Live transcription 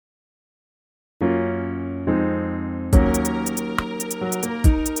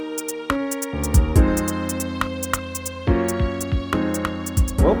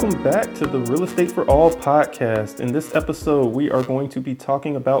Welcome back to the Real Estate for All podcast. In this episode, we are going to be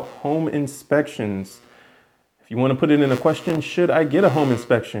talking about home inspections. If you want to put it in a question, should I get a home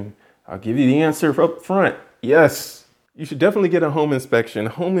inspection? I'll give you the answer up front. Yes, you should definitely get a home inspection.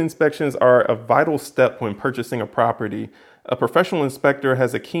 Home inspections are a vital step when purchasing a property. A professional inspector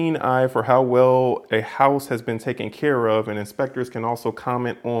has a keen eye for how well a house has been taken care of, and inspectors can also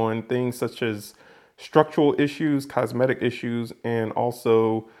comment on things such as structural issues, cosmetic issues, and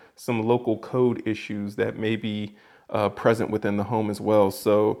also some local code issues that may be present within the home as well.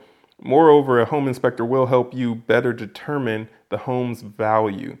 So, moreover, a home inspector will help you better determine the home's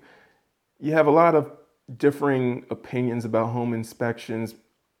value. You have a lot of differing opinions about home inspections.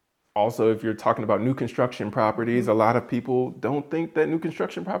 Also, if you're talking about new construction properties, a lot of people don't think that new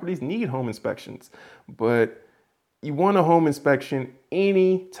construction properties need home inspections, but you want a home inspection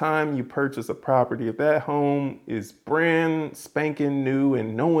any time you purchase a property. If that home is brand spanking new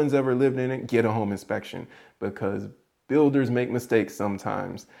and no one's ever lived in it, get a home inspection, because builders make mistakes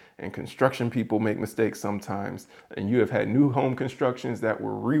sometimes and construction people make mistakes sometimes. And you have had new home constructions that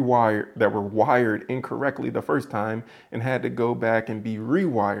were wired incorrectly the first time and had to go back and be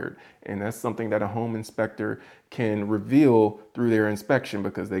rewired. And that's something that a home inspector can reveal through their inspection,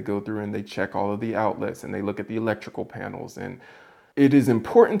 because they go through and they check all of the outlets and they look at the electrical panels. And it is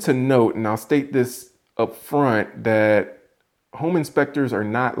important to note, and I'll state this up front, that home inspectors are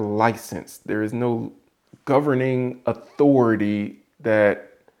not licensed. There is no governing authority that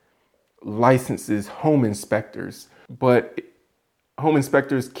licenses home inspectors, but home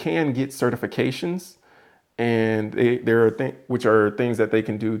inspectors can get certifications, and there are which are things that they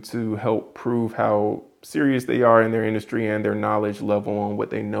can do to help prove how serious they are in their industry and their knowledge level on what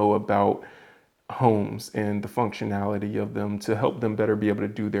they know about homes and the functionality of them, to help them better be able to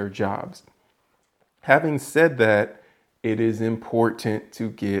do their jobs. Having said that, it is important to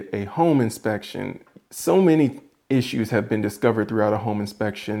get a home inspection. So many issues have been discovered throughout a home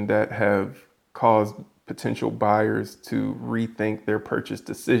inspection that have caused potential buyers to rethink their purchase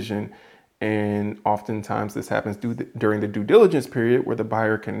decision. And oftentimes this happens during the due diligence period, where the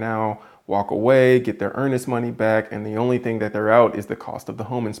buyer can now walk away, get their earnest money back, and the only thing that they're out is the cost of the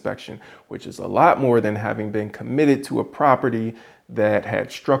home inspection, which is a lot more than having been committed to a property that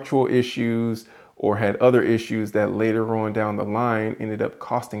had structural issues or had other issues that later on down the line ended up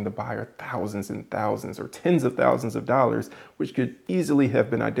costing the buyer thousands and thousands or tens of thousands of dollars, which could easily have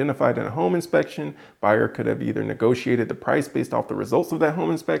been identified in a home inspection. Buyer could have either negotiated the price based off the results of that home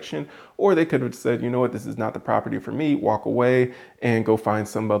inspection, or they could have said, you know what, this is not the property for me, walk away and go find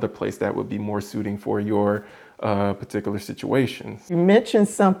some other place that would be more suiting for your particular situation. You mentioned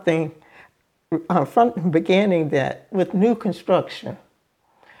something from the beginning, that with new construction,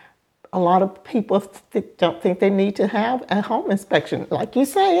 a lot of people don't think they need to have a home inspection. Like you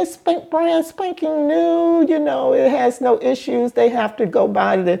say, it's brand spanking new, it has no issues. They have to go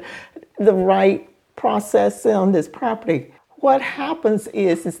by the right process on this property. What happens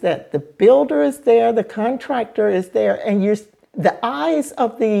is that the builder is there, the contractor is there, and the eyes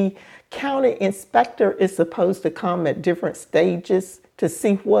of the county inspector is supposed to come at different stages to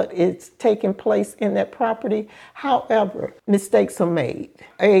see what is taking place in that property. However, mistakes are made.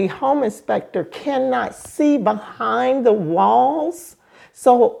 A home inspector cannot see behind the walls.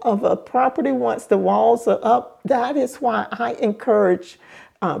 So of a property, once the walls are up, that is why I encourage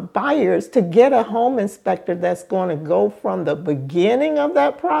buyers to get a home inspector that's going to go from the beginning of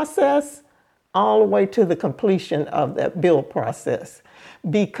that process all the way to the completion of that build process,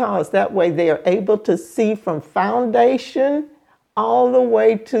 because that way they are able to see from foundation all the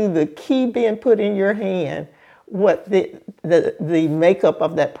way to the key being put in your hand what the makeup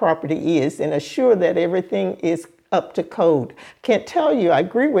of that property is, and assure that everything is up to code. Can't tell you, I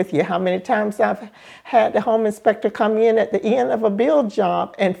agree with you, how many times I've had the home inspector come in at the end of a build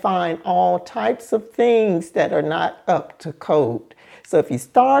job and find all types of things that are not up to code. So if you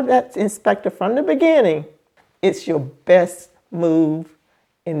start that inspector from the beginning, it's your best move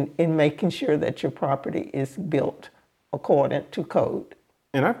in making sure that your property is built according to code.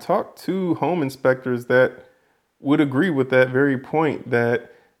 And I've talked to home inspectors that would agree with that very point,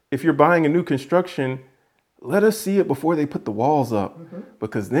 that if you're buying a new construction, let us see it before they put the walls up,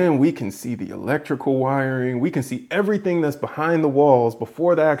 because then we can see the electrical wiring. We can see everything that's behind the walls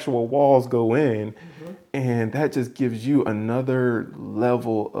before the actual walls go in. And that just gives you another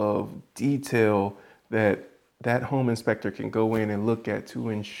level of detail that home inspector can go in and look at to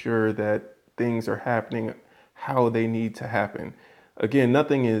ensure that things are happening how they need to happen. Again,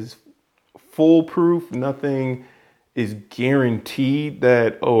 nothing is foolproof. Nothing is guaranteed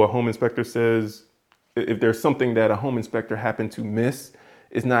that, a home inspector says, if there's something that a home inspector happened to miss,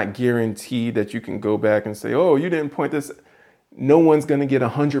 it's not guaranteed that you can go back and say, oh, you didn't point this. No one's going to get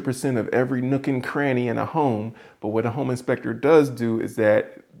 100% of every nook and cranny in a home. But what a home inspector does do is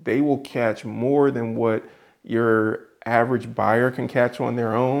that they will catch more than what your average buyer can catch on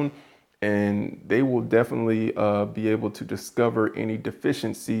their own. And they will definitely be able to discover any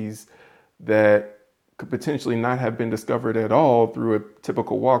deficiencies that could potentially not have been discovered at all through a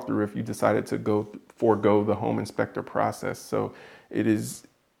typical walkthrough if you decided to forego the home inspector process. So it is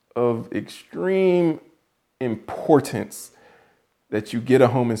of extreme importance that you get a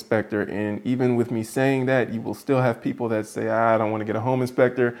home inspector. And even with me saying that, you will still have people that say, I don't want to get a home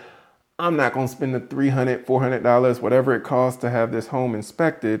inspector. I'm not going to spend the $300, $400, whatever it costs to have this home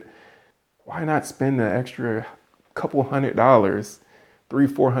inspected. Why not spend the extra couple $100, $300,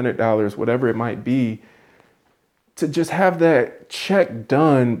 $400, whatever it might be, to just have that check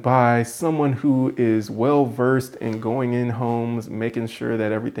done by someone who is well versed in going in homes, making sure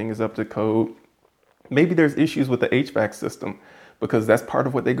that everything is up to code. Maybe there's issues with the HVAC system, because that's part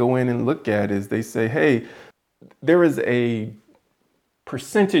of what they go in and look at. Is they say, hey, there is a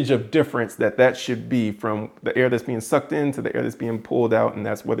percentage of difference that should be from the air that's being sucked in to the air that's being pulled out. And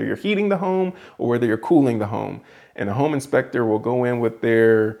that's whether you're heating the home or whether you're cooling the home. And a home inspector will go in with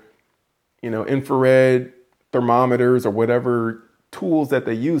their, infrared thermometers or whatever tools that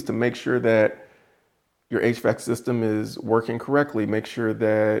they use to make sure that your HVAC system is working correctly, make sure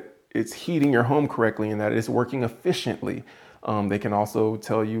that it's heating your home correctly and that it's working efficiently. They can also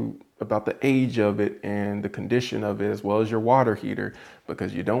tell you about the age of it and the condition of it, as well as your water heater,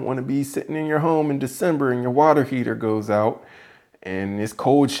 because you don't want to be sitting in your home in December and your water heater goes out and it's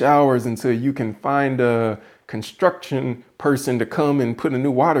cold showers until you can find a construction person to come and put a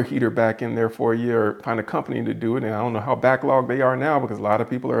new water heater back in there for you, or find a company to do it. And I don't know how backlogged they are now, because a lot of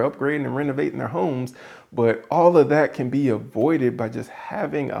people are upgrading and renovating their homes. But all of that can be avoided by just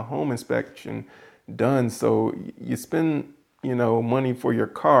having a home inspection done. So you spend, money for your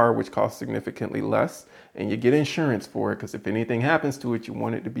car, which costs significantly less, and you get insurance for it, because if anything happens to it, you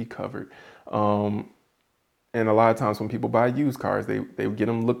want it to be covered. And a lot of times when people buy used cars, they get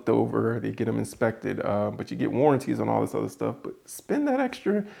them looked over, they get them inspected, but you get warranties on all this other stuff. But spend that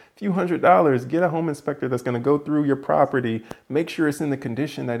extra few $100s, get a home inspector that's going to go through your property, make sure it's in the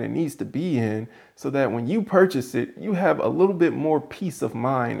condition that it needs to be in, so that when you purchase it, you have a little bit more peace of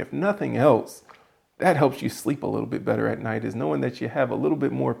mind. If nothing else, that helps you sleep a little bit better at night, is knowing that you have a little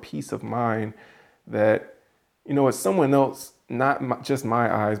bit more peace of mind that, it's someone else, not just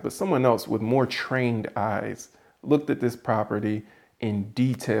my eyes, but someone else with more trained eyes, looked at this property in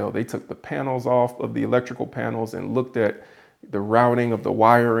detail. They took the panels off of the electrical panels and looked at the routing of the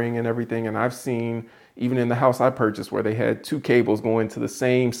wiring and everything. And I've seen, even in the house I purchased, where they had two cables going to the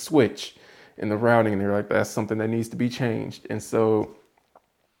same switch in the routing, and they're like, that's something that needs to be changed. And so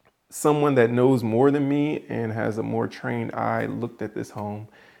someone that knows more than me and has a more trained eye looked at this home,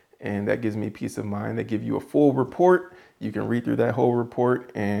 and that gives me peace of mind. They give you a full report. You can read through that whole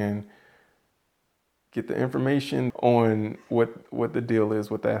report and get the information on what the deal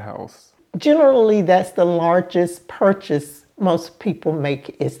is with that house. Generally, that's the largest purchase most people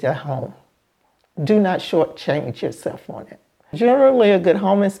make, is their home. Do not shortchange yourself on it. Generally, a good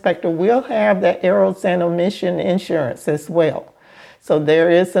home inspector will have that errors and omission insurance as well. So there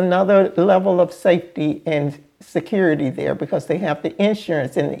is another level of safety and security there, because they have the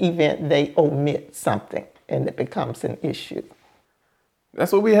insurance in the event they omit something and it becomes an issue.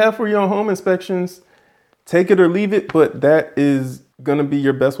 That's what we have for you on home inspections. Take it or leave it, but that is going to be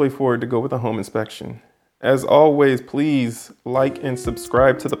your best way forward to go with a home inspection. As always, please like and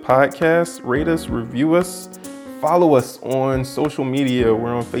subscribe to the podcast, rate us, review us, follow us on social media.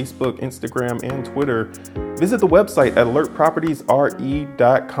 We're on Facebook, Instagram, and Twitter. Visit the website at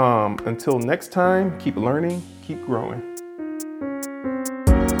alertpropertiesre.com. Until next time, keep learning, keep growing.